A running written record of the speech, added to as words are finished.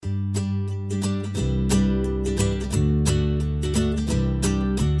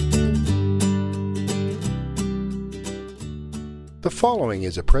The following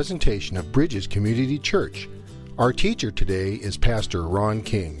is a presentation of Bridges Community Church. Our teacher today is Pastor Ron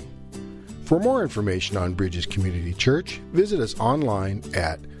King. For more information on Bridges Community Church, visit us online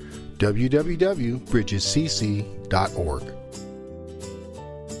at www.bridgescc.org.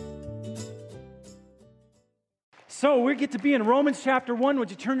 So we get to be in Romans chapter 1.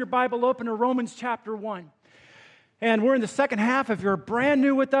 Would you turn your Bible open to Romans chapter 1? And we're in the second half. If you're brand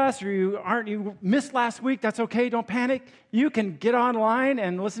new with us or you missed last week, that's okay. Don't panic. You can get online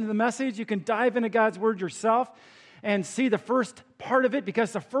and listen to the message. You can dive into God's Word yourself and see the first part of it,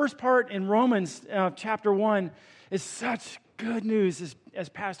 because the first part in Romans chapter 1 is such good news, as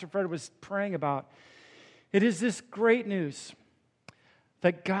Pastor Fred was praying about. It is this great news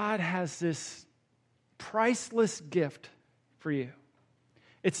that God has this priceless gift for you.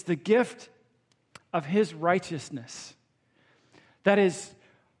 It's the gift of His righteousness that is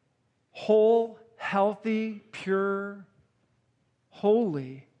whole, healthy, pure,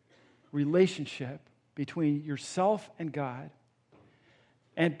 holy relationship between yourself and God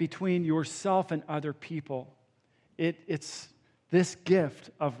and between yourself and other people. It's this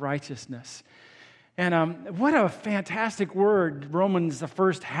gift of righteousness. And what a fantastic word Romans, the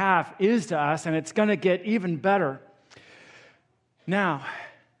first half, is to us, and it's going to get even better. Now,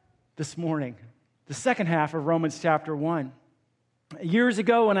 this morning, the second half of Romans chapter 1. Years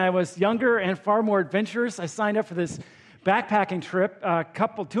ago, when I was younger and far more adventurous, I signed up for this backpacking trip,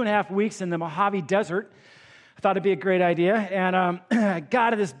 2.5 weeks in the Mojave Desert. I thought it'd be a great idea. And I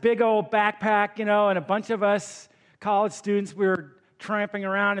got this big old backpack, and a bunch of us college students, we were tramping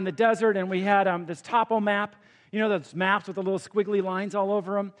around in the desert, and we had this topo map, those maps with the little squiggly lines all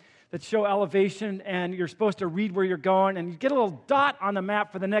over them that show elevation, and you're supposed to read where you're going, and you get a little dot on the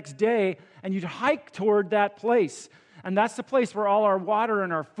map for the next day, and you'd hike toward that place. And that's the place where all our water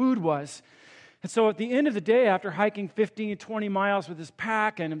and our food was. And so at the end of the day, after hiking 15, 20 miles with this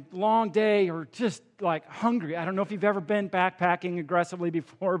pack and a long day, you're just like hungry. I don't know if you've ever been backpacking aggressively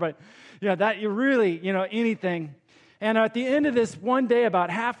before, but that you really, anything. And at the end of this one day, about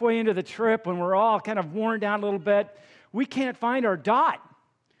halfway into the trip, when we're all kind of worn down a little bit, we can't find our dot.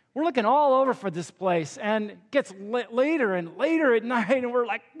 We're looking all over for this place, and it gets later and later at night, and we're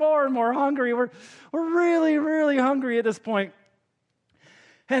like more and more hungry. We're really, really hungry at this point.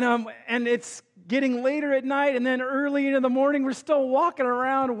 And it's getting later at night, and then early into the morning, we're still walking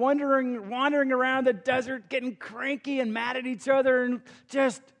around, wandering around the desert, getting cranky and mad at each other, and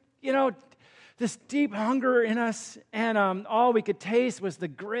just, this deep hunger in us. And all we could taste was the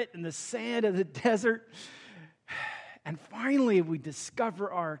grit and the sand of the desert. And finally, we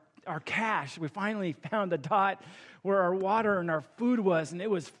discover our cache. We finally found the dot where our water and our food was, and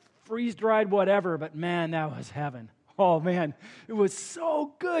it was freeze-dried whatever, but man, that was heaven. Oh, man, it was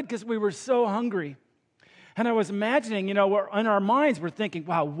so good because we were so hungry. And I was imagining, in our minds, we're thinking,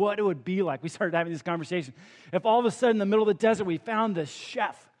 wow, what it would be like. We started having this conversation. If all of a sudden in the middle of the desert, we found this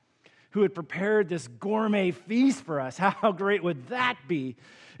chef who had prepared this gourmet feast for us, how great would that be?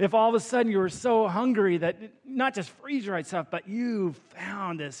 If all of a sudden you were so hungry that not just freeze-dried stuff, but you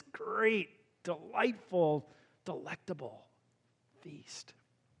found this great, delightful, delectable feast.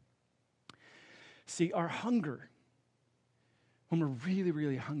 See, our hunger, when we're really,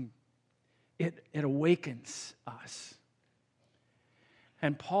 really hungry, it awakens us.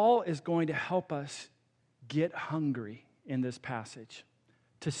 And Paul is going to help us get hungry in this passage,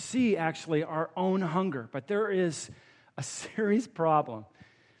 to see actually our own hunger. But there is a serious problem.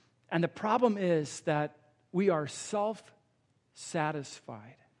 And the problem is that we are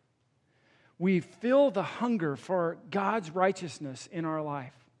self-satisfied. We feel the hunger for God's righteousness in our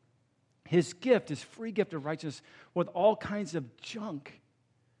life. His gift, His free gift of righteousness, with all kinds of junk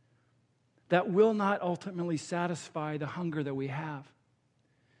that will not ultimately satisfy the hunger that we have.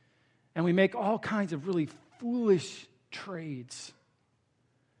 And we make all kinds of really foolish trades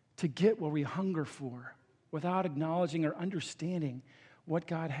to get what we hunger for without acknowledging or understanding what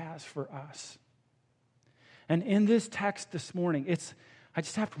God has for us. And in this text this morning, I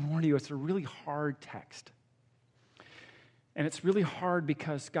just have to warn you, it's a really hard text. And it's really hard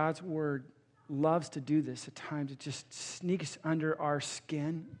because God's Word loves to do this at times. It just sneaks under our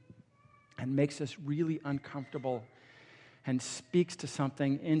skin and makes us really uncomfortable and speaks to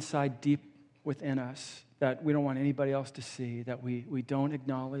something inside deep within us that we don't want anybody else to see, that we don't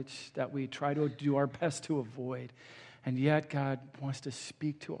acknowledge, that we try to do our best to avoid. And yet God wants to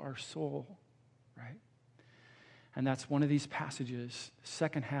speak to our soul, right? And that's one of these passages, the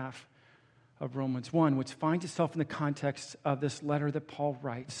second half of Romans 1, which finds itself in the context of this letter that Paul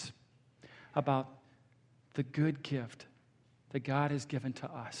writes about the good gift that God has given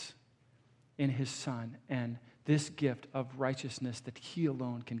to us in His Son, and this gift of righteousness that he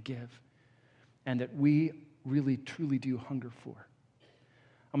alone can give, and that we really, truly do hunger for.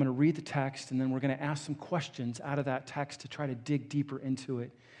 I'm going to read the text, and then we're going to ask some questions out of that text to try to dig deeper into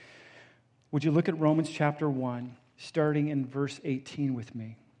it. Would you look at Romans chapter 1, starting in verse 18 with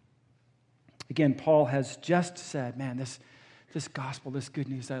me? Again, Paul has just said, man, this gospel, this good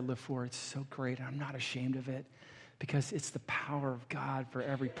news I live for, it's so great, and I'm not ashamed of it, because it's the power of God for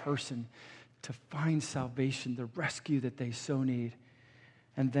every person to find salvation, the rescue that they so need.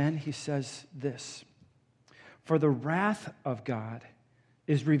 And then he says this, for the wrath of God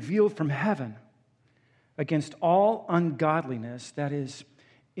is revealed from heaven against all ungodliness, that is,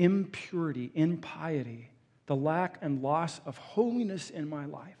 impurity, impiety, the lack and loss of holiness in my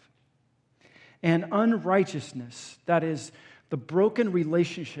life, and unrighteousness, that is, the broken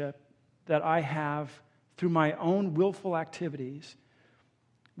relationship that I have through my own willful activities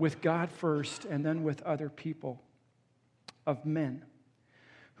with God first and then with other people, of men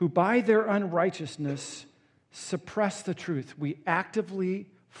who by their unrighteousness suppress the truth. We actively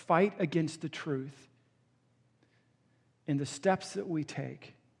fight against the truth in the steps that we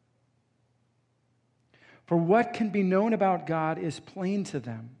take. For what can be known about God is plain to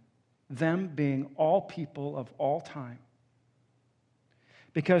them being all people of all time,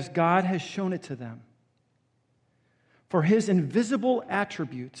 because God has shown it to them. For his invisible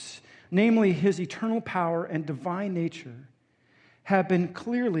attributes, namely his eternal power and divine nature, have been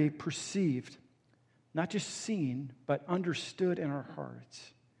clearly perceived, not just seen, but understood in our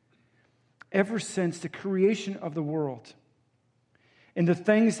hearts, ever since the creation of the world and the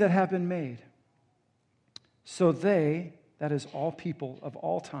things that have been made. So they, that is all people of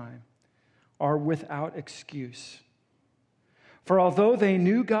all time, are without excuse. For although they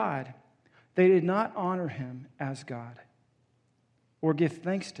knew God, they did not honor him as God or give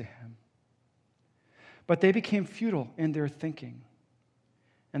thanks to him. But they became futile in their thinking,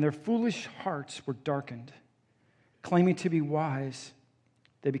 and their foolish hearts were darkened. Claiming to be wise,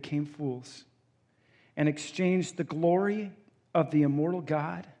 they became fools and exchanged the glory of the immortal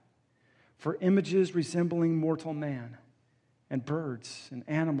God for images resembling mortal man and birds and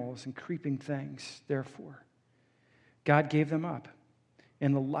animals and creeping things. Therefore, God gave them up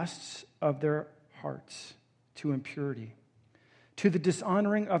in the lusts of their hearts to impurity, to the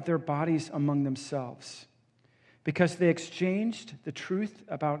dishonoring of their bodies among themselves, because they exchanged the truth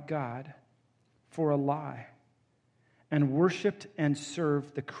about God for a lie and worshiped and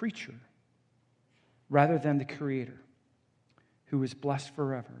served the creature rather than the Creator, who is blessed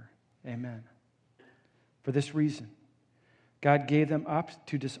forever. Amen. For this reason, God gave them up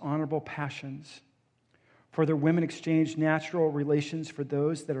to dishonorable passions. For their women exchanged natural relations for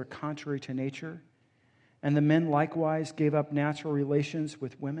those that are contrary to nature, and the men likewise gave up natural relations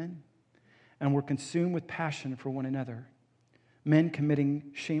with women and were consumed with passion for one another, men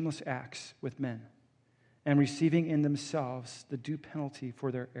committing shameless acts with men and receiving in themselves the due penalty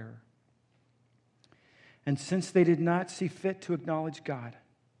for their error. And since they did not see fit to acknowledge God,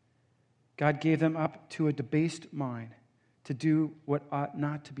 God gave them up to a debased mind to do what ought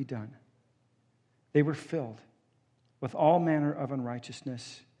not to be done. They were filled with all manner of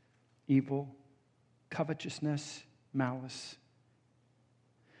unrighteousness, evil, covetousness, malice.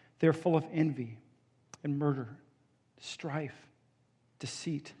 They're full of envy and murder, strife,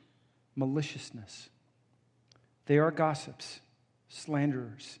 deceit, maliciousness. They are gossips,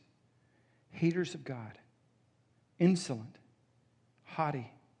 slanderers, haters of God, insolent,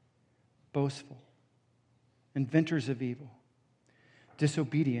 haughty, boastful, inventors of evil,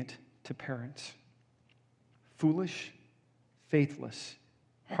 disobedient to parents, foolish, faithless,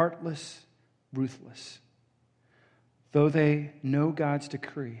 heartless, ruthless. Though they know God's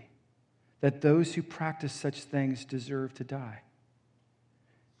decree that those who practice such things deserve to die,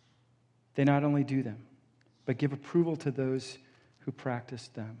 they not only do them, but give approval to those who practice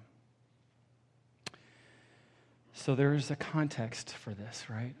them. So there's a context for this,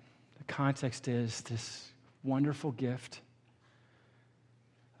 right? The context is this wonderful gift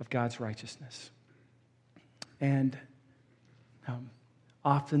of God's righteousness. And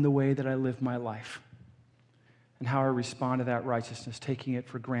often the way that I live my life and how I respond to that righteousness, taking it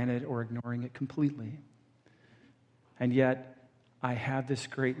for granted or ignoring it completely. And yet, I have this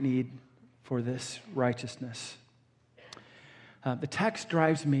great need for this righteousness. The text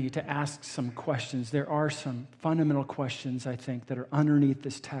drives me to ask some questions. There are some fundamental questions, I think, that are underneath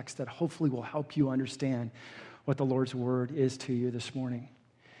this text that hopefully will help you understand what the Lord's word is to you this morning.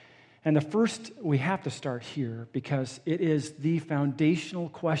 And the first, we have to start here because it is the foundational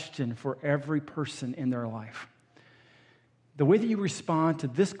question for every person in their life. The way that you respond to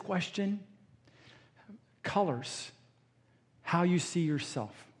this question colors how you see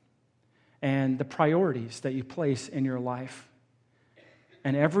yourself and the priorities that you place in your life.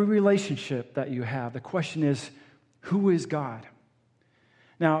 And every relationship that you have, the question is, who is God?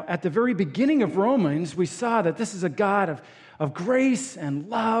 Now, at the very beginning of Romans, we saw that this is a God of grace and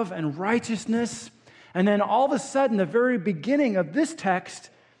love and righteousness. And then all of a sudden, the very beginning of this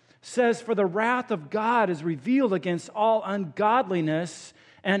text says, for the wrath of God is revealed against all ungodliness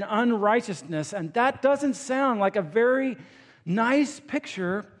and unrighteousness. And that doesn't sound like a very nice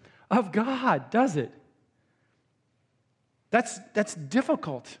picture of God, does it? That's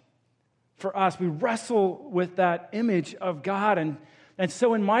difficult for us. We wrestle with that image of God. And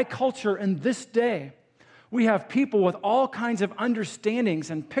so in my culture, in this day, we have people with all kinds of understandings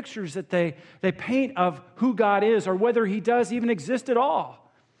and pictures that they paint of who God is or whether he does even exist at all.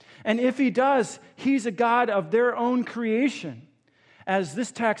 And if he does, he's a God of their own creation. As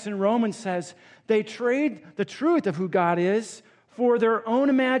this text in Romans says, they trade the truth of who God is for their own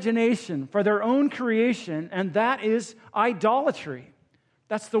imagination, for their own creation, and that is idolatry.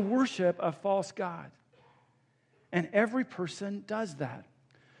 That's the worship of false God. And every person does that.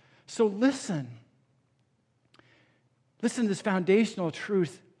 So listen to this foundational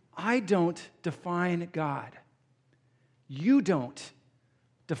truth. I don't define God. You don't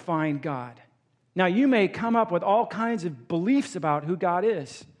define God. Now, you may come up with all kinds of beliefs about who God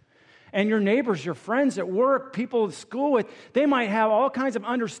is. And your neighbors, your friends at work, people at school with, they might have all kinds of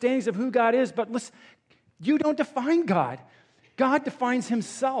understandings of who God is, but listen, you don't define God. God defines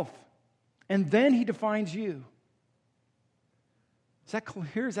himself, and then he defines you. Is that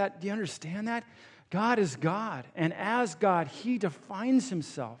clear? Do you understand that? God is God, and as God, he defines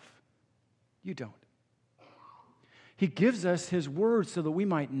himself. You don't. He gives us his word so that we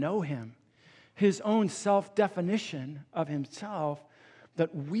might know him, his own self-definition of himself,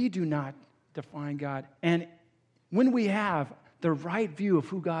 that we do not define God. And when we have the right view of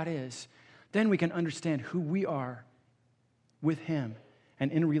who God is, then we can understand who we are with him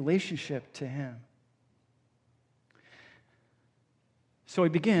and in relationship to him. So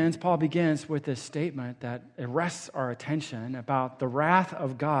Paul begins with this statement that arrests our attention about the wrath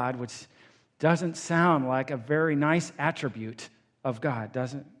of God, which doesn't sound like a very nice attribute of God,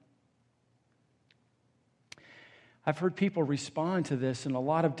 doesn't it? I've heard people respond to this in a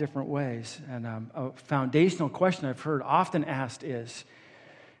lot of different ways. And a foundational question I've heard often asked is,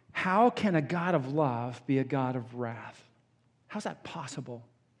 how can a God of love be a God of wrath? How's that possible?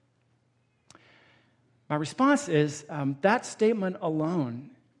 My response is that statement alone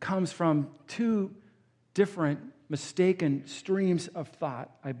comes from two different mistaken streams of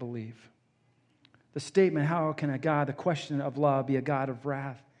thought, I believe. The statement, how can the question of love be a God of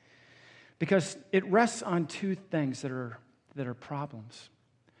wrath? Because it rests on two things that are problems.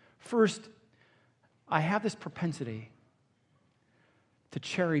 First, I have this propensity to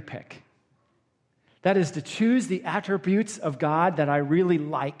cherry pick. That is, to choose the attributes of God that I really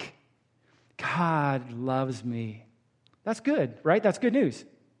like. God loves me. That's good, right? That's good news.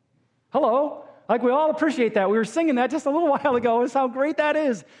 Hello? Like, we all appreciate that. We were singing that just a little while ago. It's how great that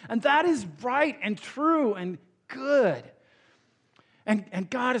is. And that is right and true and good. And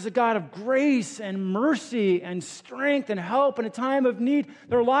God is a God of grace and mercy and strength and help in a time of need.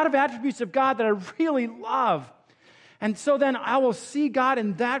 There are a lot of attributes of God that I really love. And so then I will see God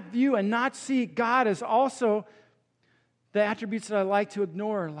in that view and not see God as also the attributes that I like to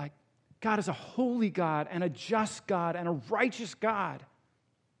ignore, like God is a holy God and a just God and a righteous God.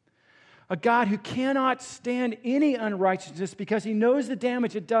 A God who cannot stand any unrighteousness because he knows the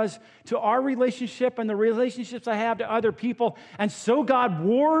damage it does to our relationship and the relationships I have to other people. And so God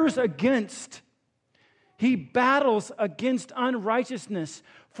wars against, he battles against unrighteousness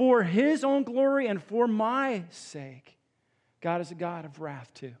for his own glory and for my sake. God is a God of wrath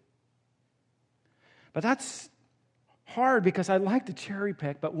too. But that's hard because I like to cherry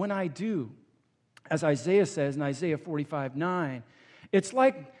pick, but when I do, as Isaiah says in Isaiah 45:9, it's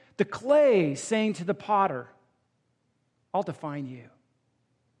like the clay saying to the potter, I'll define you.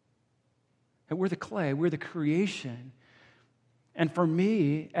 And we're the clay, we're the creation. And for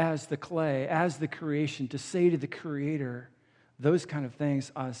me, as the clay, as the creation, to say to the Creator those kind of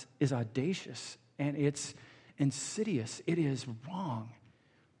things is audacious and it's insidious. It is wrong.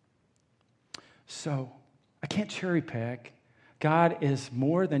 So I can't cherry pick. God is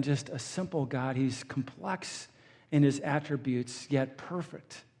more than just a simple God. He's complex in his attributes, yet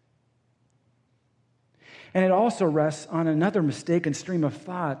perfect. And it also rests on another mistaken stream of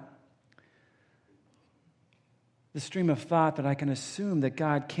thought. The stream of thought that I can assume that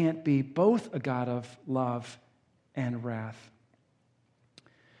God can't be both a God of love and wrath.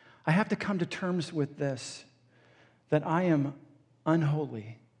 I have to come to terms with this, that I am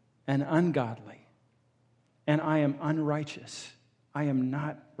unholy and ungodly, and I am unrighteous. I am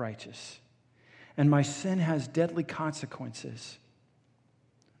not righteous. And my sin has deadly consequences.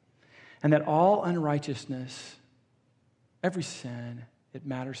 And that all unrighteousness, every sin, it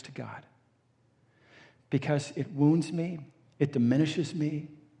matters to God. Because it wounds me, it diminishes me,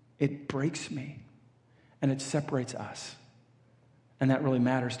 it breaks me, and it separates us. And that really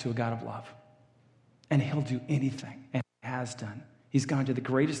matters to a God of love. And he'll do anything, and he has done. He's gone to the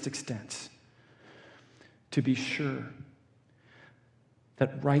greatest extents to be sure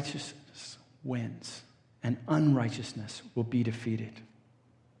that righteousness wins and unrighteousness will be defeated.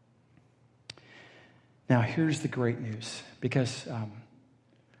 Now, here's the great news, because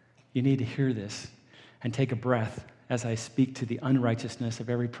you need to hear this and take a breath as I speak to the unrighteousness of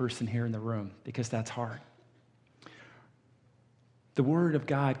every person here in the room, because that's hard. The Word of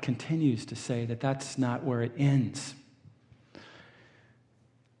God continues to say that that's not where it ends.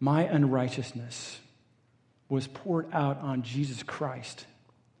 My unrighteousness was poured out on Jesus Christ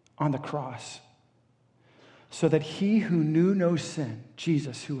on the cross, so that he who knew no sin,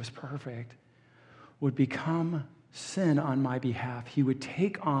 Jesus, who was perfect, would become sin on my behalf. He would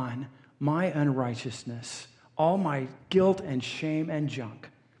take on my unrighteousness, all my guilt and shame and junk,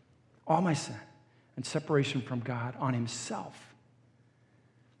 all my sin and separation from God on himself,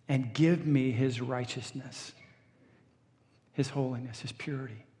 and give me his righteousness, his holiness, his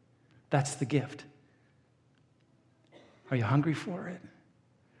purity. That's the gift. Are you hungry for it?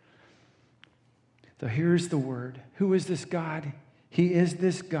 So here's the word. Who is this God? He is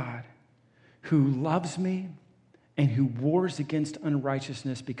this God who loves me and who wars against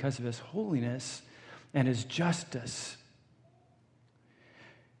unrighteousness because of his holiness and his justice.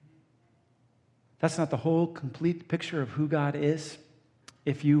 That's not the whole complete picture of who God is.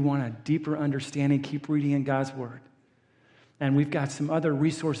 If you want a deeper understanding, keep reading in God's word. And we've got some other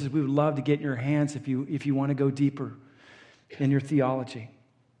resources we would love to get in your hands if you want to go deeper in your theology.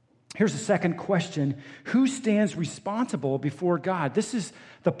 Here's the second question. Who stands responsible before God? This is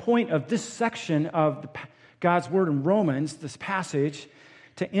the point of this section of God's word in Romans, this passage,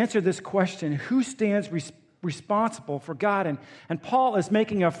 to answer this question. Who stands responsible for God? And Paul is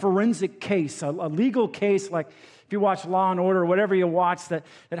making a forensic case, a legal case, like if you watch Law and Order or whatever you watch that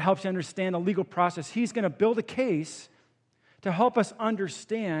helps you understand the legal process. He's going to build a case to help us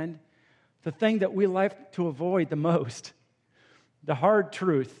understand the thing that we like to avoid the most, the hard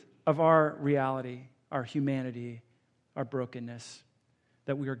truth of our reality, our humanity, our brokenness,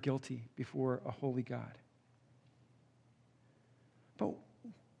 that we are guilty before a holy God. But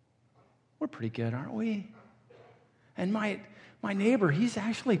we're pretty good, aren't we? And my neighbor, he's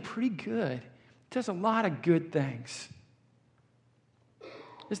actually pretty good. Does a lot of good things.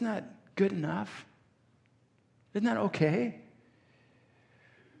 Isn't that good enough? Isn't that okay?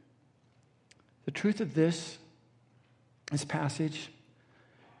 The truth of this passage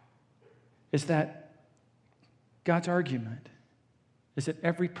is that God's argument is that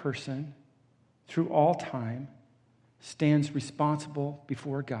every person through all time stands responsible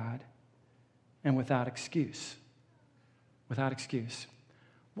before God and without excuse. Without excuse.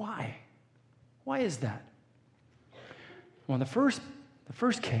 Why? Why is that? Well, the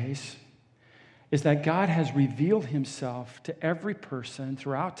first case is that God has revealed himself to every person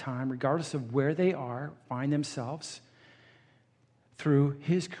throughout time, regardless of where they find themselves, through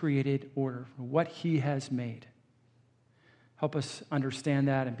his created order, what he has made. Help us understand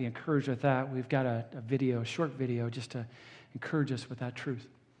that and be encouraged with that. We've got a short video, just to encourage us with that truth.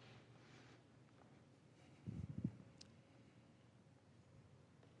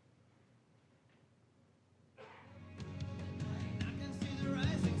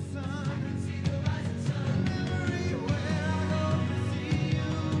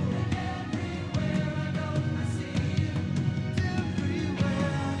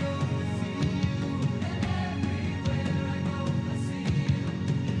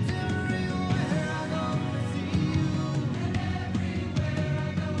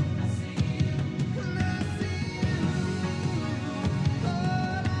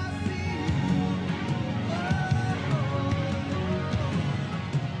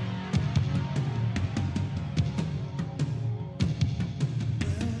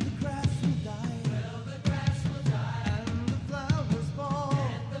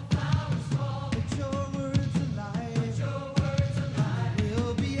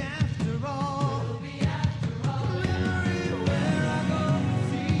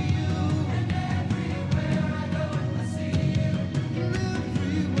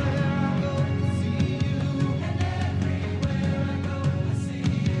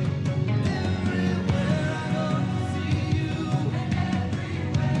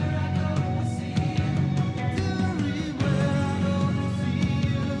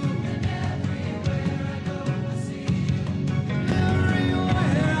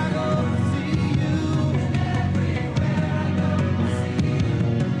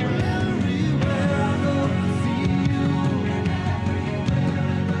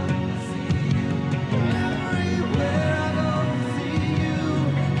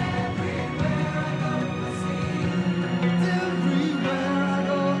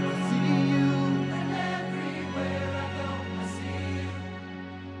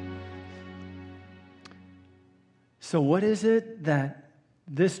 So what is it that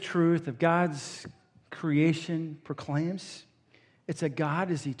this truth of God's creation proclaims? It's that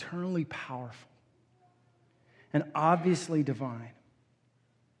God is eternally powerful and obviously divine.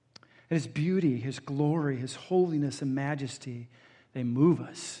 And His beauty, His glory, His holiness and majesty, they move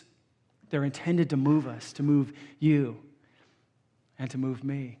us. They're intended to move us, to move you, and to move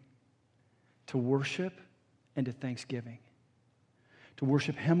me, to worship and to thanksgiving, to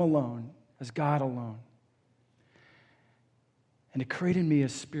worship Him alone as God alone, and to create in me a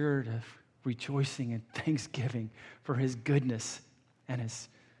spirit of rejoicing and thanksgiving for His goodness and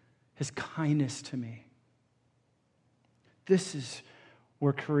His kindness to me. This is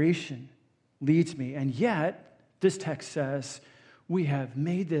where creation leads me. And yet, this text says, we have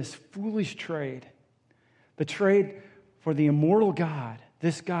made this foolish trade, the trade for the immortal God,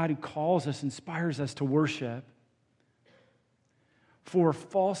 this God who calls us, inspires us to worship, for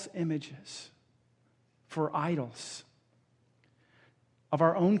false images, for idols of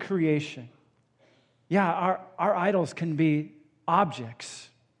our own creation. Yeah, our idols can be objects.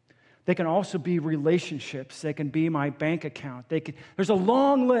 They can also be relationships. They can be my bank account. There's a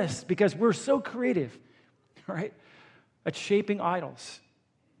long list because we're so creative, right, at shaping idols.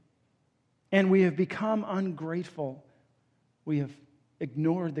 And we have become ungrateful. We have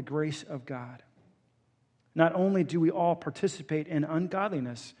ignored the grace of God. Not only do we all participate in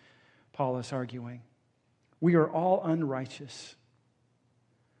ungodliness, Paul is arguing, we are all unrighteous.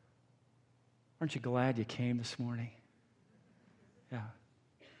 Aren't you glad you came this morning? Yeah.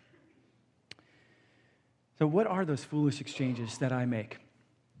 So what are those foolish exchanges that I make?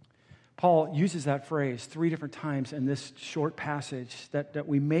 Paul uses that phrase 3 different times in this short passage, that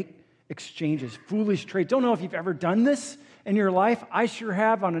we make exchanges, foolish trade. Don't know if you've ever done this in your life. I sure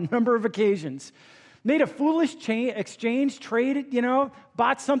have on a number of occasions. Made a foolish exchange, traded,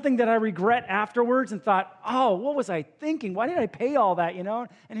 bought something that I regret afterwards and thought, oh, what was I thinking? Why did I pay all that,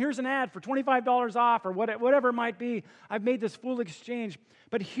 And here's an ad for $25 off or whatever it might be. I've made this foolish exchange.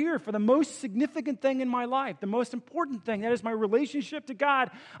 But here, for the most significant thing in my life, the most important thing, that is my relationship to God,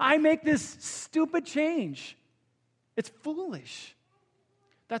 I make this stupid change. It's foolish.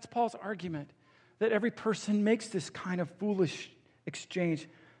 That's Paul's argument, that every person makes this kind of foolish exchange,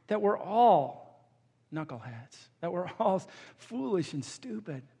 that we're all knuckleheads, that we're all foolish and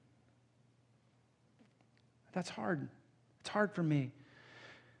stupid. That's hard. It's hard for me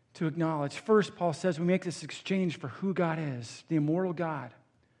to acknowledge. First, Paul says we make this exchange for who God is, the immortal God,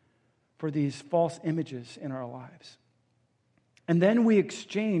 for these false images in our lives. And then we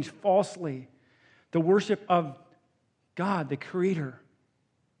exchange falsely the worship of God, the Creator,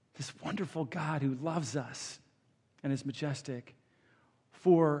 this wonderful God who loves us and is majestic,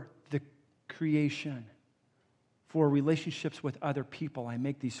 for the creation, for relationships with other people. I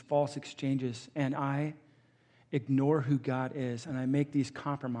make these false exchanges and I ignore who God is, and I make these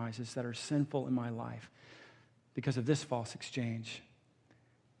compromises that are sinful in my life because of this false exchange.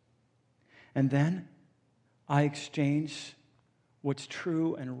 And then I exchange what's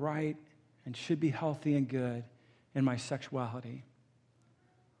true and right and should be healthy and good in my sexuality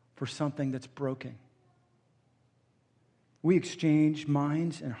for something that's broken. We exchange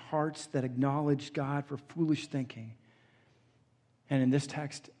minds and hearts that acknowledge God for foolish thinking. And in this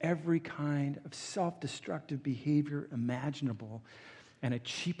text, every kind of self-destructive behavior imaginable. And it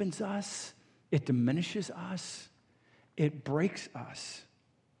cheapens us, it diminishes us, it breaks us,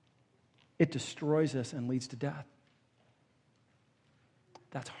 it destroys us and leads to death.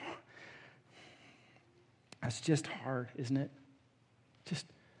 That's hard. That's just hard, isn't it?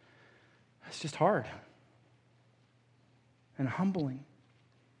 It's just hard and humbling.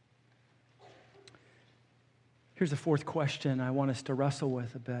 Here's the fourth question I want us to wrestle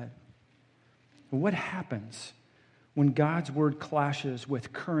with a bit. What happens when God's word clashes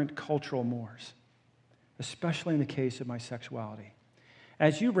with current cultural mores, especially in the case of my sexuality?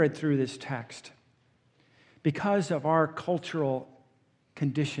 As you read through this text, because of our cultural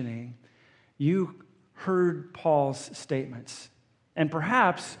conditioning, you heard Paul's statements, and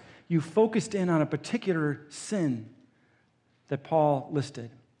perhaps you focused in on a particular sin that Paul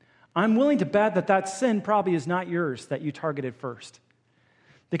listed. I'm willing to bet that sin probably is not yours that you targeted first.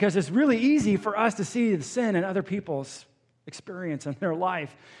 Because it's really easy for us to see the sin in other people's experience in their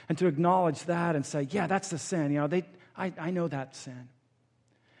life and to acknowledge that and say, yeah, that's the sin. I know that sin.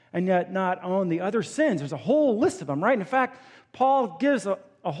 And yet not own the other sins. There's a whole list of them, right? In fact, Paul gives a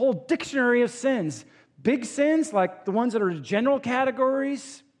whole dictionary of sins. Big sins, like the ones that are general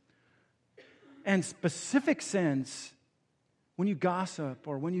categories, and specific sins. When you gossip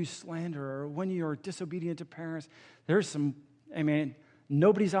or when you slander or when you're disobedient to parents, there's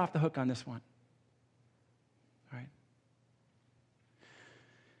nobody's off the hook on this one. Right?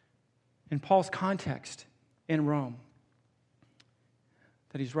 In Paul's context in Rome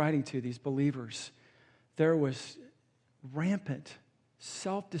that he's writing to these believers, there was rampant,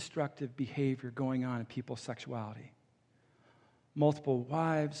 self-destructive behavior going on in people's sexuality. Multiple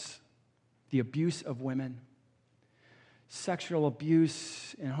wives, the abuse of women, sexual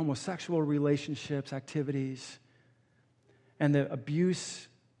abuse in homosexual relationships, activities, and the abuse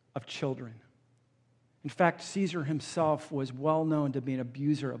of children. In fact, Caesar himself was well known to be an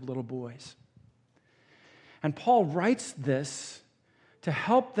abuser of little boys. And Paul writes this to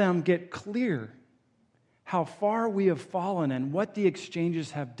help them get clear how far we have fallen and what the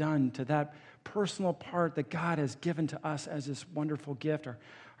exchanges have done to that personal part that God has given to us as this wonderful gift,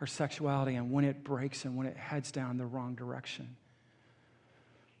 our sexuality, and when it breaks and when it heads down the wrong direction.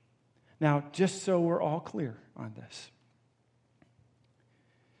 Now, just so we're all clear on this,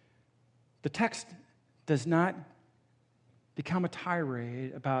 the text does not become a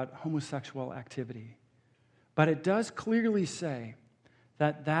tirade about homosexual activity, but it does clearly say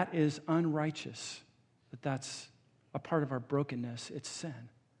that that is unrighteous, that that's a part of our brokenness, it's sin.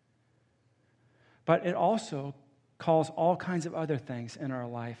 But it also calls all kinds of other things in our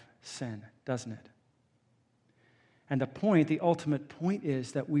life sin, doesn't it? And the ultimate point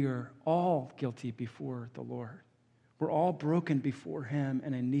is that we are all guilty before the Lord. We're all broken before Him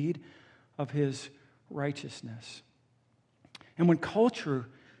and in need of His righteousness. And when culture,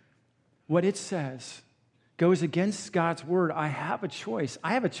 what it says, goes against God's word, I have a choice.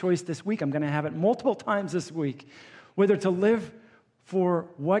 I have a choice this week. I'm going to have it multiple times this week, whether to live for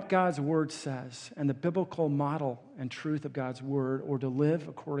what God's word says and the biblical model and truth of God's word, or to live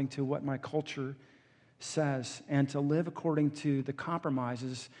according to what my culture says and to live according to the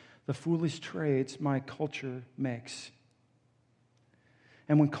compromises, the foolish trades my culture makes.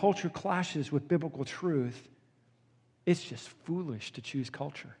 And when culture clashes with biblical truth, it's just foolish to choose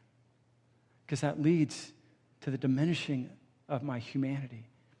culture, because that leads to the diminishing of my humanity.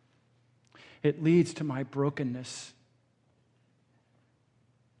 It leads to my brokenness.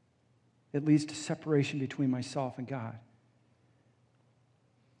 It leads to separation between myself and God.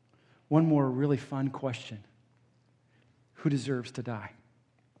 One more really fun question. Who deserves to die?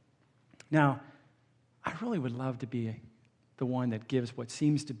 Now, I really would love to be the one that gives what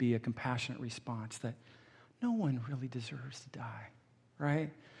seems to be a compassionate response, that no one really deserves to die, right?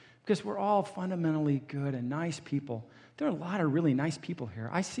 Because we're all fundamentally good and nice people. There are a lot of really nice people here.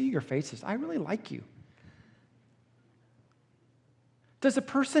 I see your faces. I really like you. Does the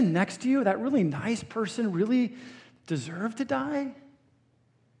person next to you, that really nice person, really deserve to die?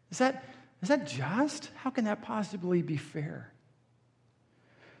 Is that just? How can that possibly be fair?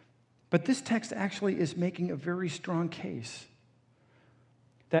 But this text actually is making a very strong case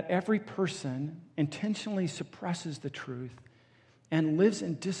that every person intentionally suppresses the truth and lives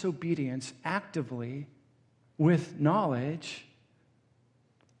in disobedience actively with knowledge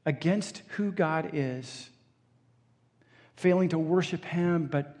against who God is, failing to worship Him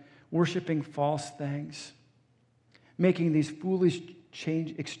but worshiping false things, making these foolish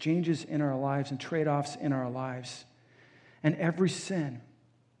exchanges in our lives and trade-offs in our lives. And every sin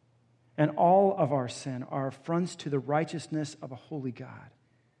and all of our sin are affronts to the righteousness of a holy God,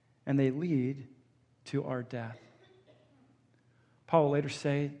 and they lead to our death. Paul will later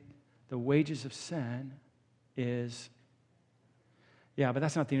say the wages of sin is, but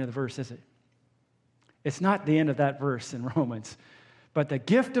that's not the end of the verse, is it? It's not the end of that verse in Romans. But the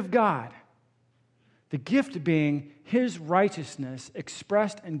gift of God, the gift being His righteousness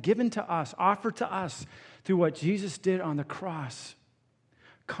expressed and given to us, offered to us through what Jesus did on the cross,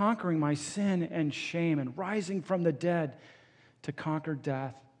 conquering my sin and shame and rising from the dead to conquer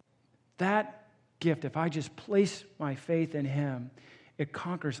death. That gift, if I just place my faith in Him, it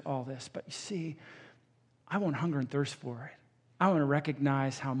conquers all this. But you see, I won't hunger and thirst for it. I want to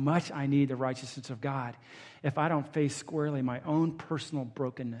recognize how much I need the righteousness of God if I don't face squarely my own personal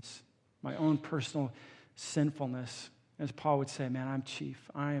brokenness, my own personal sinfulness. As Paul would say, man, I'm chief.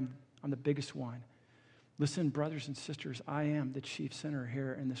 I'm the biggest one. Listen, brothers and sisters, I am the chief sinner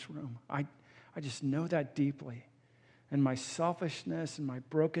here in this room. I just know that deeply. And my selfishness and my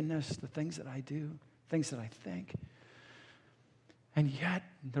brokenness, the things that I do, things that I think. And yet,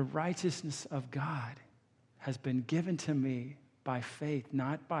 the righteousness of God has been given to me by faith,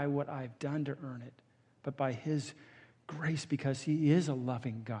 not by what I've done to earn it, but by His grace, because He is a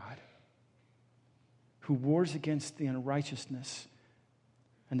loving God who wars against the unrighteousness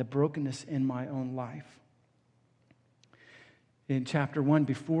and the brokenness in my own life. In chapter 1,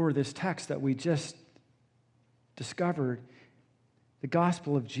 before this text that we just discovered, The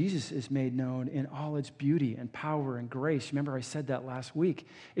gospel of Jesus is made known in all its beauty and power and grace. Remember, I said that last week.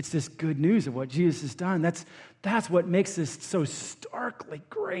 It's this good news of what Jesus has done. That's what makes this so starkly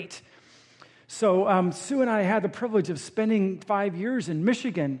great. So Sue and I had the privilege of spending 5 years in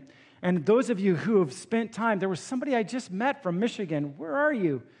Michigan. And those of you who have spent time, there was somebody I just met from Michigan. Where are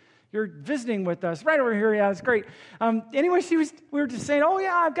you? You're visiting with us. Right over here. Yeah, it's great. Anyway, we were just saying, oh,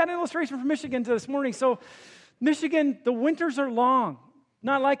 yeah, I've got an illustration from Michigan this morning. So Michigan, the winters are long.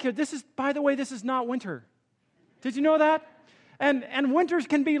 Not like here. By the way, this is not winter. Did you know that? And winters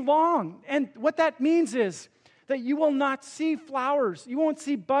can be long. And what that means is that you will not see flowers. You won't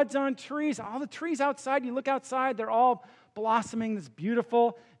see buds on trees. All the trees outside, you look outside, they're all blossoming. It's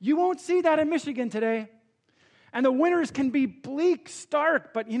beautiful. You won't see that in Michigan today. And the winters can be bleak,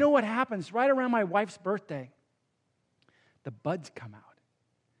 stark. But you know what happens? Right around my wife's birthday, the buds come out.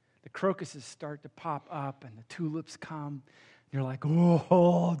 The crocuses start to pop up and the tulips come. You're like,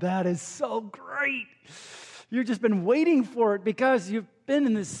 oh, that is so great. You've just been waiting for it because you've been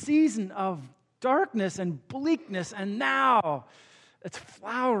in this season of darkness and bleakness, and now it's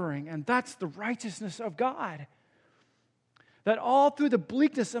flowering, and that's the righteousness of God. That all through the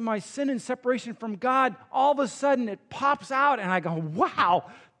bleakness of my sin and separation from God, all of a sudden it pops out, and I go,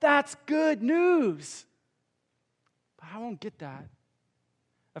 wow, that's good news. But I won't get that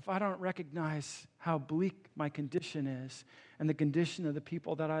if I don't recognize how bleak my condition is and the condition of the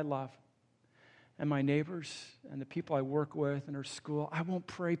people that I love and my neighbors and the people I work with in our school. I won't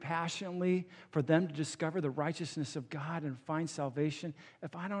pray passionately for them to discover the righteousness of God and find salvation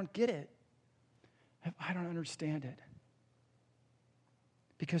if I don't get it, if I don't understand it.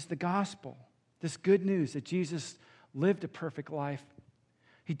 Because the gospel, this good news that Jesus lived a perfect life,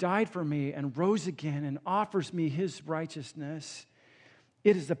 he died for me and rose again and offers me his righteousness.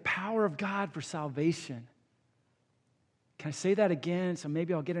 It is the power of God for salvation. Can I say that again? So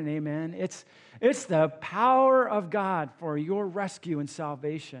maybe I'll get an amen. It's the power of God for your rescue and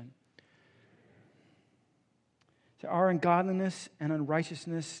salvation. So our ungodliness and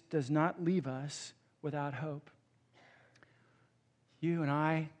unrighteousness does not leave us without hope. You and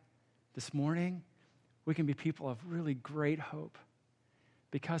I, this morning, we can be people of really great hope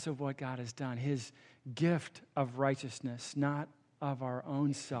because of what God has done. His gift of righteousness, not of our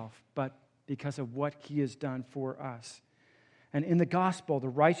own self, but because of what he has done for us. And in the gospel, the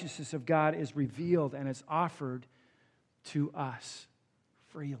righteousness of God is revealed and is offered to us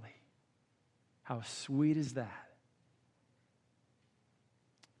freely. How sweet is that?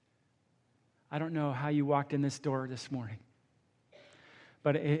 I don't know how you walked in this door this morning,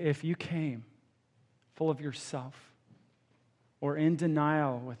 but if you came full of yourself or in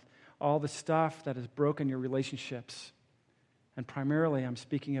denial with all the stuff that has broken your relationships, and primarily I'm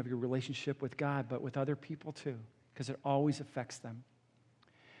speaking of your relationship with God, but with other people too, because it always affects them.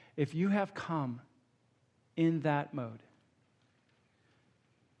 If you have come in that mode,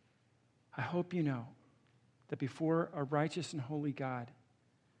 I hope you know that before a righteous and holy God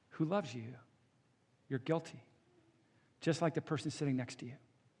who loves you, you're guilty, just like the person sitting next to you.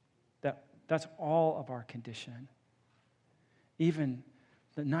 That's all of our condition. Even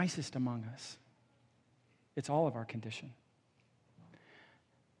the nicest among us, it's all of our condition.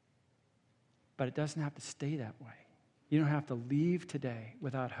 But it doesn't have to stay that way. You don't have to leave today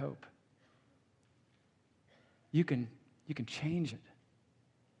without hope. You can change it.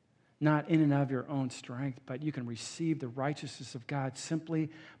 Not in and of your own strength, but you can receive the righteousness of God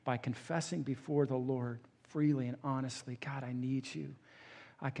simply by confessing before the Lord freely and honestly, God, I need you.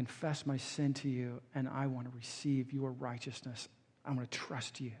 I confess my sin to you, and I want to receive your righteousness. I want to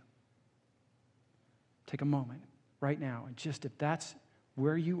trust you. Take a moment right now, and just if that's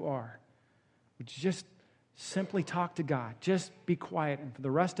where you are, would you just simply talk to God? Just be quiet. And for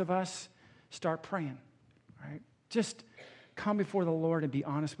the rest of us, start praying. All right? Just come before the Lord and be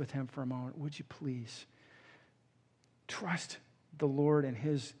honest with him for a moment. Would you please trust the Lord and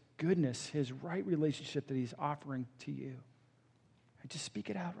his goodness, his right relationship that he's offering to you? And just speak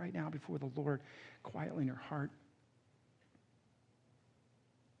it out right now before the Lord, quietly in your heart.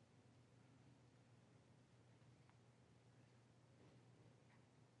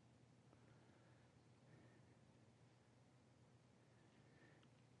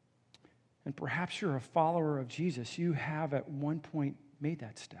 And perhaps you're a follower of Jesus. You have at one point made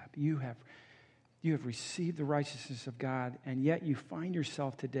that step. You have received the righteousness of God, and yet you find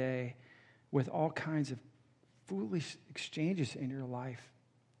yourself today with all kinds of foolish exchanges in your life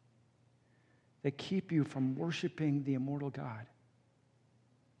that keep you from worshiping the immortal God,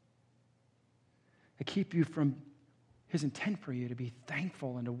 that keep you from his intent for you to be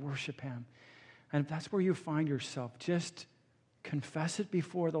thankful and to worship him. And if that's where you find yourself, just confess it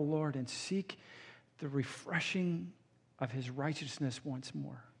before the Lord, and seek the refreshing of his righteousness once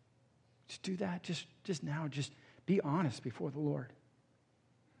more. Just do that just now. Just be honest before the Lord.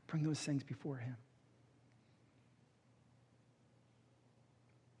 Bring those things before him.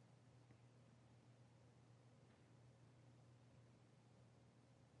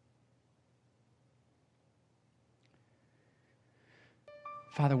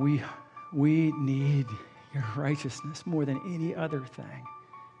 Father, we need your righteousness more than any other thing.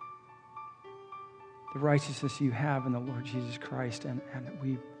 The righteousness you have in the Lord Jesus Christ. And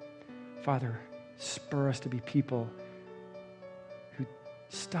we, Father, spur us to be people who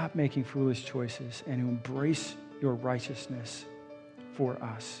stop making foolish choices and who embrace your righteousness for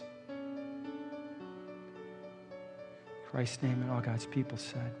us. In Christ's name, and all God's people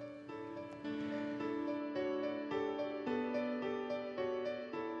said.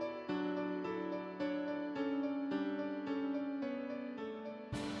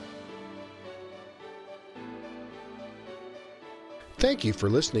 Thank you for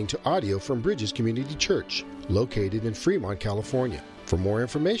listening to audio from Bridges Community Church, located in Fremont, California. For more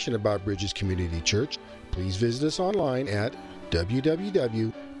information about Bridges Community Church, please visit us online at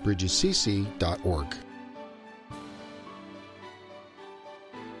www.bridgescc.org.